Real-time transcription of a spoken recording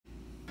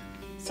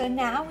So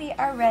now we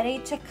are ready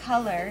to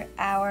color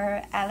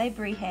our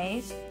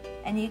Alebrijes,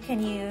 and you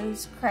can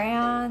use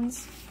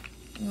crayons,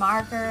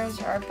 markers,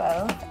 or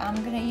both. I'm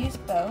going to use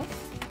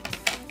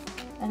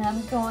both, and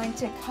I'm going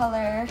to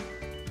color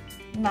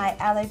my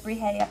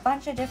Alebrije a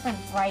bunch of different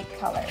bright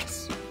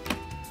colors.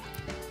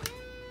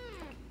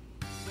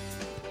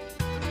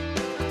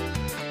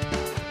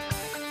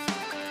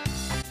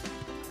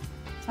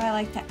 So I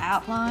like to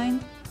outline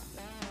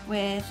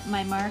with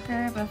my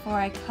marker before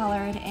I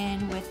color it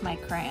in with my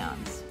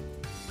crayons.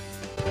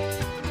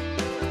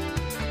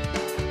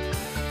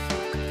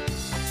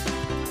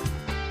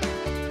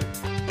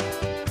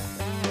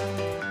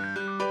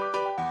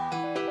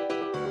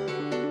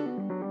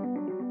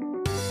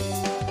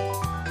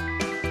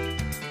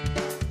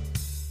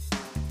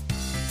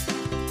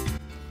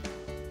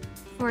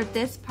 For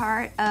this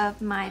part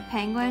of my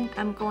penguin,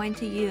 I'm going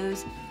to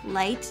use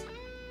light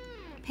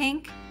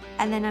pink,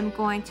 and then I'm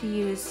going to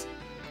use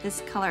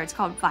this color. It's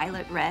called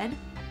violet red.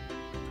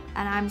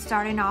 And I'm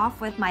starting off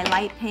with my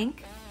light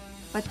pink,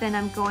 but then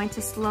I'm going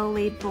to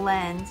slowly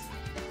blend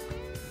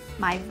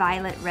my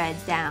violet red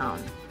down.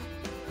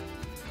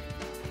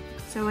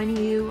 So when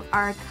you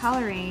are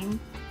coloring,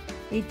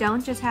 you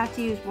don't just have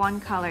to use one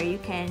color. You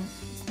can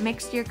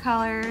mix your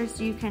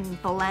colors, you can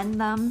blend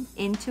them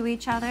into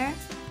each other.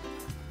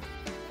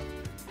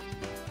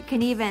 You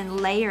can even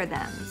layer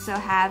them, so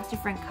have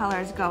different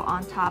colors go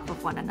on top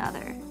of one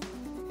another.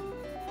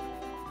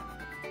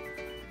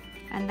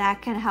 And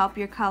that can help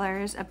your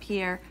colors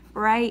appear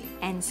bright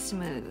and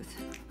smooth.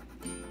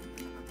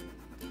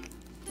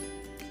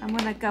 I'm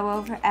gonna go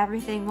over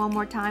everything one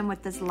more time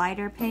with this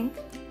lighter pink.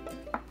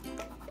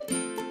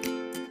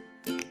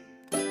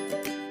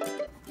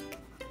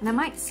 And it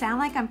might sound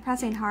like I'm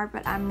pressing hard,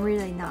 but I'm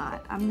really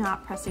not. I'm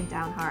not pressing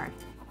down hard.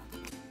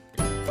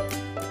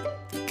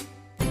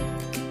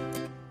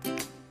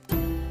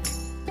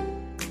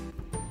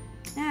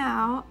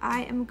 Now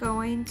I am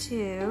going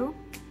to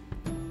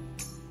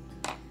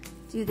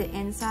do the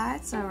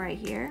inside, so right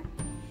here.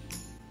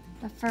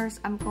 But first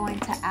I'm going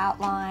to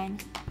outline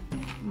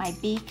my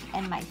beak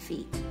and my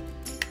feet.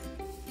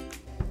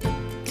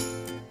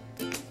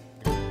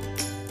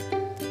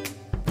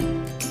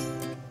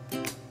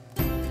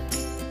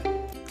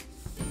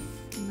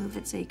 Move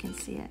it so you can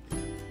see it.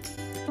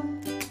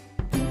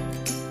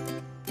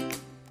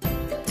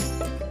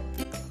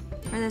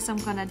 For this I'm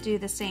going to do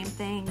the same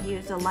thing,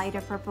 use a lighter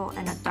purple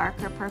and a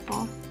darker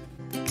purple.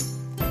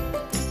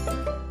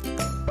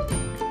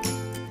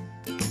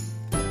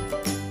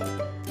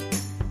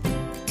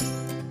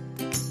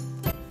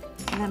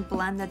 And then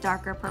blend the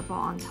darker purple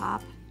on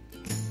top.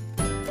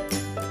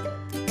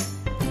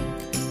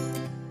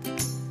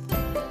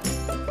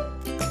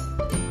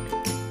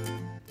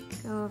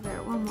 Go over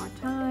it one more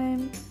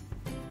time.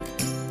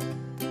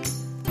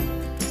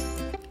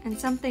 And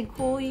something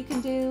cool you can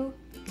do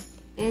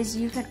is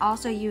you can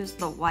also use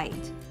the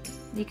white.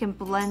 You can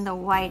blend the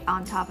white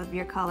on top of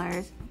your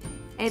colors.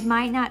 It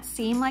might not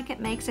seem like it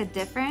makes a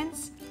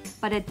difference,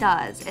 but it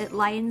does. It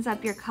lightens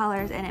up your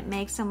colors and it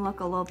makes them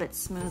look a little bit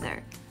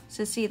smoother.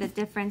 So see the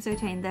difference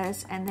between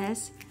this and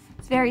this?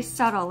 It's very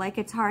subtle, like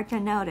it's hard to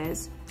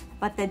notice,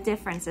 but the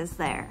difference is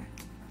there.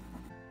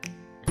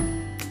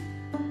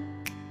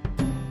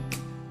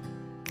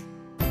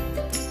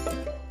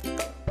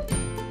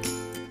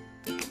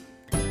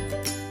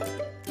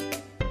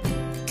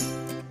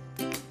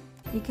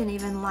 You can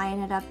even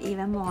lighten it up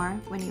even more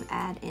when you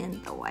add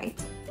in the white.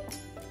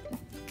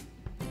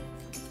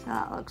 So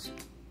that looks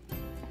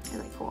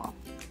really cool.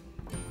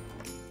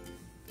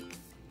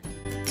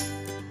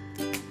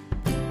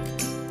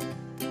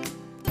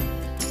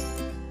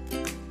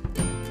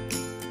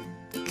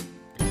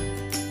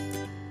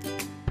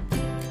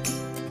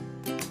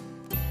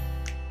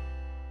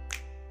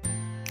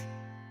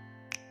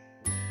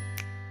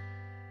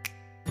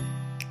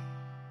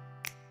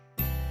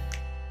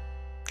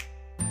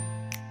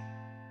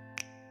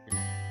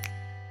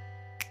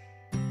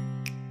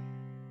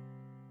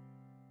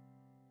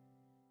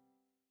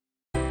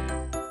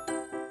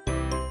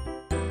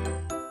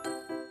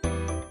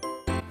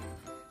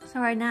 So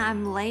right now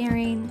I'm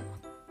layering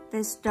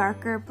this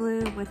darker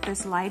blue with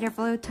this lighter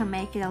blue to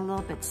make it a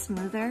little bit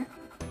smoother.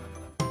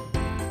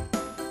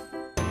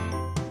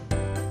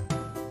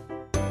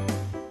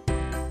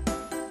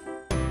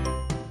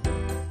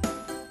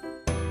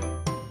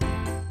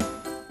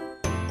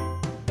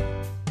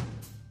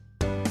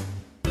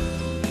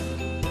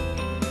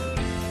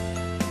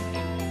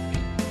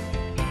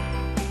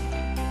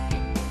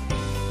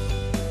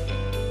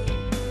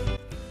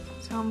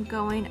 So I'm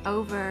going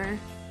over,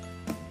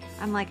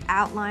 I'm like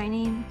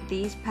outlining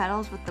these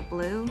petals with the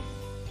blue,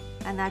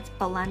 and that's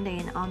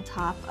blending on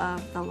top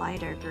of the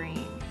lighter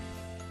green.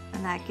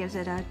 And that gives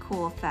it a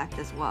cool effect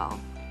as well.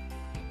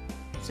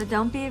 So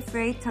don't be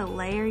afraid to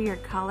layer your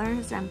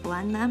colors and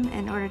blend them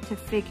in order to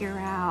figure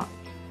out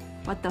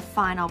what the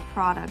final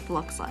product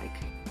looks like.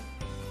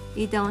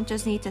 You don't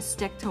just need to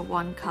stick to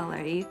one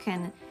color. You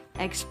can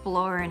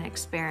explore and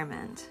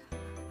experiment.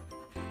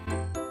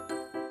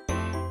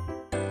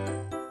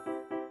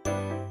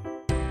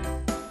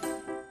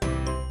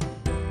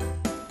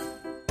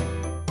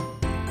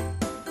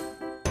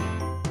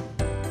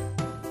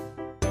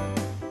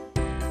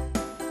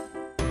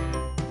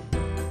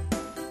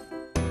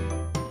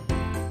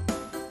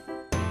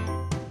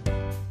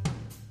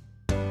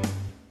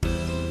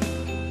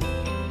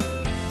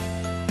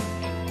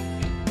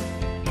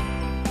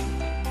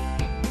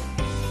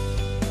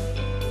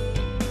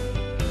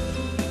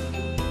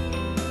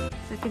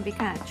 can be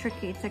kind of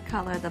tricky to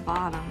color the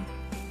bottom.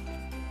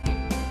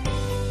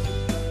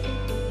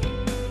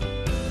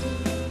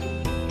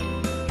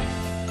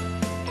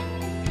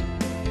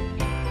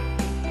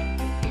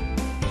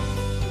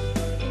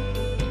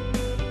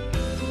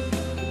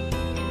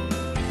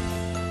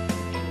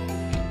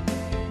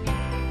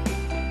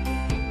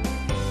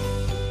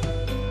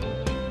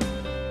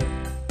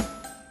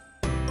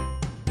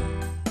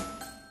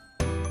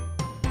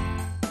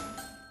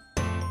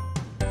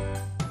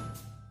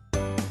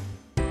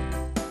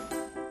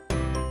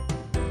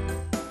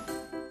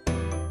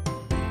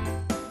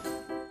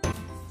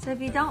 So if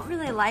you don't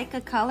really like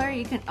a color,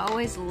 you can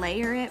always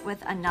layer it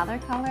with another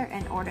color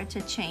in order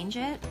to change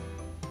it.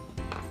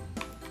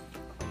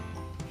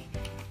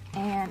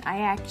 And I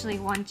actually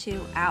want to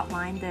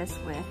outline this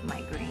with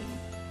my green.